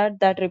into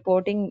that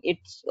reporting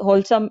it's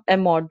wholesome a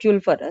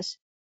module for us,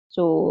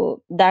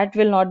 so that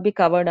will not be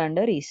covered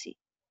under EC.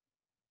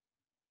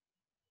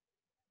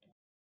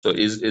 So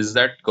is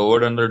that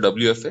covered under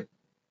WFA?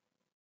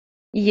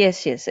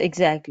 Yes,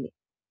 exactly.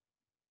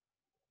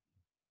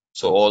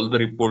 So all the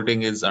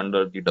reporting is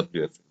under the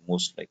WFA,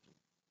 most likely.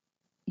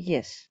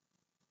 Yes.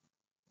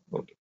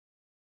 Okay.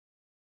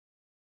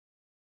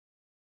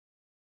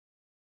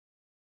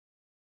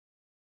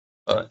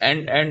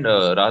 And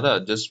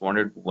Radha, just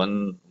wanted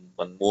one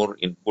more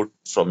input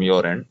from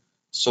your end.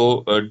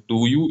 So,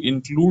 do you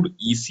include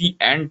EC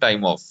and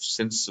time off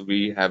since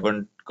we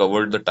haven't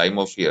covered the time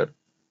off here?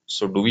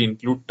 So, do we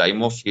include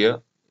time off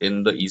here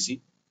in the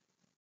EC?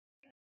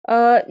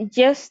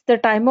 Yes, the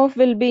time off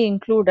will be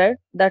included,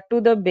 that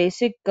to the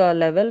basic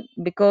level,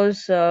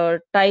 because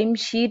time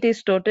sheet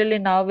is totally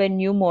now a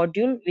new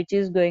module which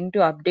is going to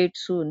update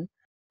soon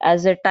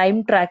as a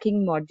time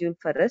tracking module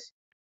for us.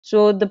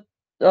 So the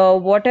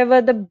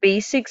whatever the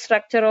basic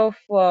structure of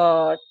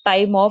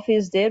time off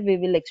is there, we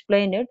will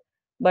explain it.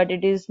 But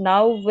it is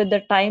now with the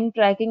time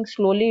tracking,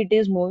 slowly it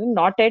is moving,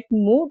 not yet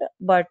moved,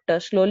 but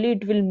slowly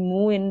it will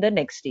move in the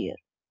next year.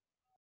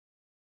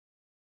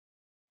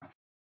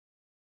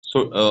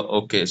 So,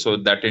 okay, so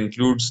that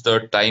includes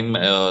the time,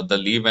 the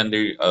leave, and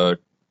the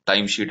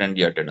time sheet and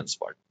the attendance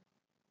part.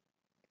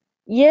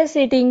 Yes,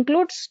 it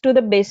includes to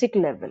the basic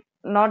level,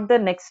 not the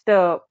next,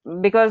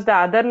 because the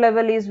other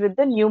level is with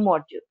the new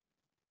module.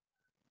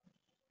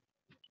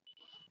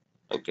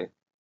 Okay.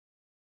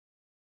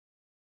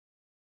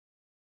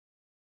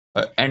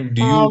 And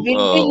do you We'll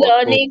be also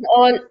learning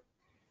all.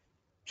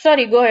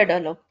 Sorry, go ahead,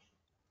 Alok.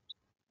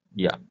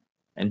 Yeah,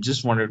 and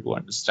just wanted to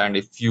understand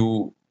if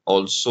you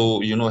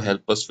also,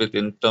 help us with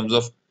in terms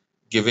of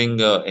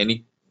giving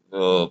any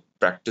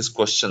practice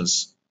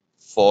questions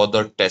for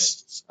the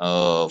tests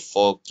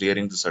for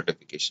clearing the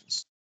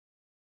certifications.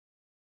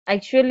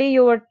 Actually,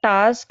 your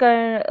task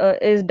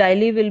is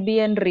daily will be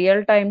a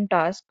real time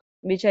task,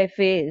 which I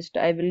faced.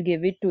 I will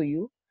give it to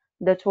you.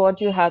 That's what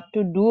you have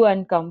to do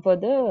and come for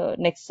the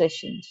next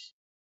sessions.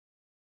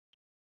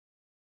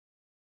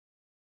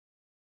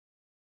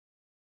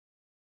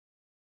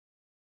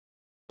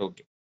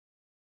 Okay.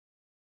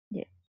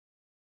 Yeah.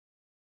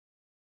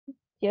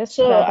 Yes,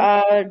 So,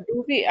 Radha.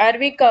 do we are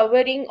we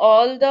covering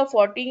all the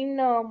 14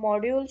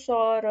 modules,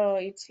 or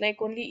it's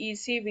like only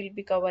EC will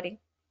be covering,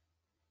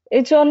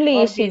 It's only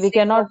or easy. We basics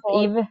of cannot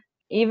all?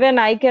 even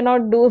I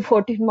cannot do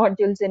 14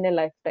 modules in a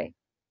lifetime.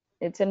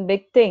 It's a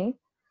big thing.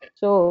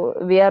 So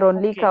we are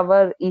only Okay.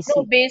 cover No,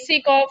 EC.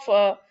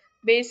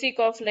 basic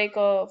of like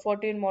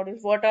 14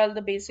 modules. What are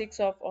the basics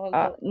of all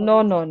the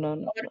No, modules? no, no, no,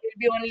 Or no. will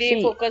be only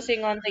See,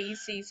 focusing on the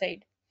EC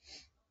side?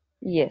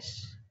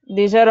 yes,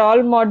 these are all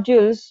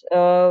modules.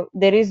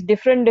 There is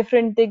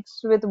different things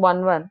with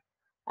one,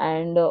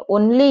 and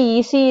only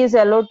EC is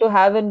allowed to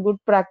have a good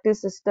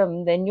practice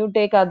system. Then you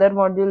take other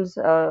modules.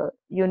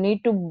 You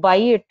need to buy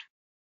it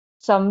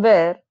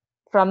somewhere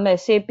from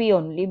SAP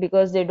only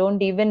because they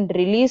don't even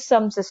release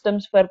some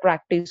systems for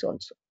practice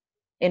also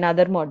in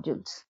other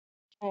modules.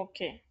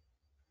 Okay.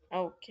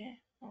 Okay.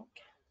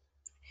 Okay.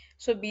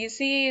 So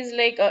BC is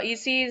like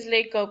EC is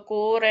like a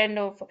core and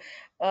of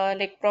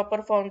like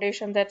proper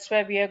foundation. That's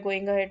why we are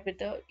going ahead with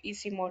the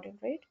EC module,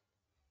 right?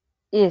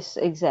 Yes,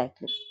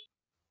 exactly.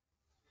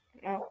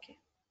 Okay.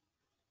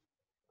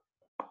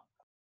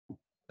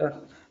 Uh,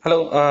 Hello.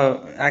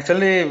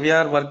 Actually, we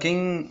are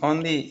working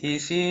on the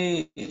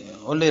EC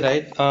only,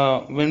 right?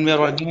 When we are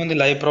working on the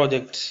live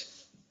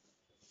projects,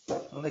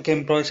 like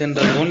Employee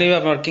Center, only we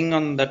are working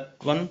on that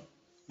one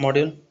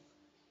module,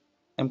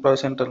 Employee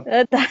Center.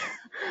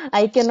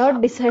 I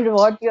cannot decide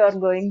what you are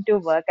going to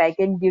work. I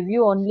can give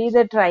you only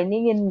the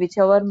training in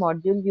whichever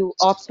module you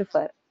opt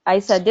for. I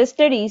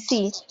suggested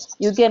EC.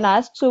 You can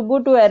ask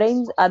Subbu to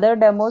arrange other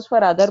demos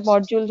for other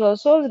modules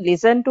also.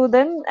 Listen to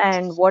them,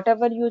 and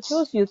whatever you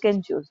choose, you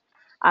can choose.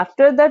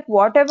 After that,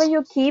 whatever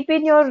you keep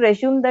in your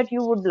resume that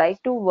you would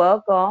like to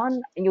work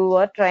on, you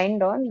are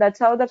trained on, that's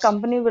how the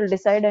company will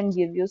decide and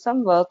give you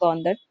some work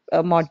on that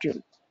module.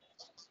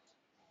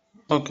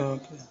 Okay,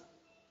 okay.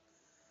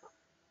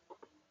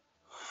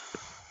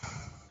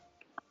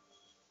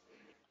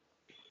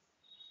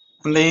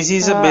 And the EC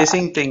is a Uh,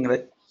 basic thing,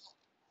 right?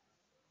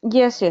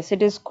 yes, yes,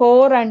 it is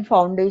core and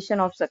foundation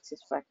of success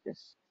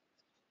factors.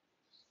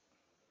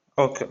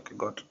 Okay, okay,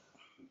 got it.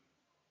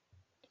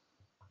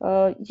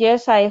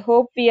 Yes, I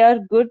hope we are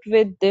good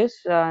with this.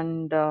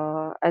 And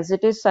as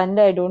it is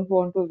Sunday, I don't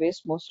want to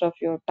waste most of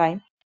your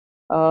time.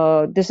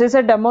 This is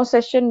a demo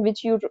session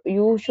which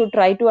you should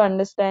try to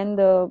understand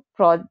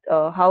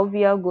how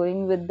we are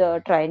going with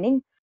the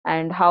training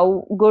and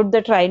how good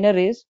the trainer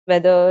is.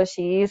 Whether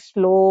she is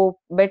slow,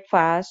 bit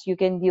fast, you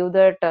can give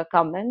that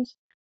comments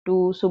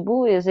to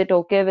Subbu. Is it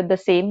okay with the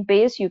same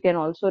pace? You can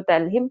also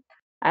tell him,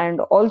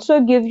 and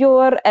also give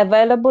your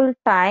available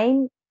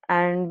time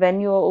and when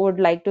you would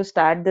like to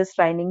start this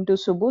training to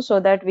Subbu so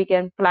that we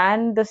can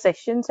plan the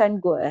sessions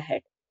and go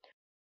ahead.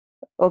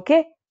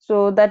 Okay,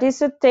 so that is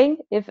the thing.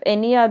 If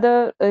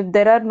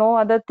there are no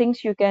other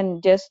things, you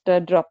can just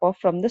drop off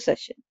from the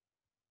session.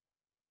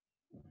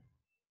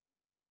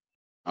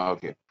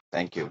 Okay.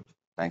 Thank you.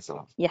 Thanks a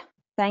lot. Yeah,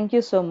 thank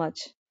you so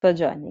much for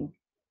joining.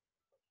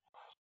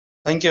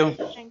 Thank you.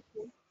 Thank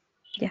you.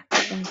 Yeah,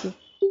 thank you.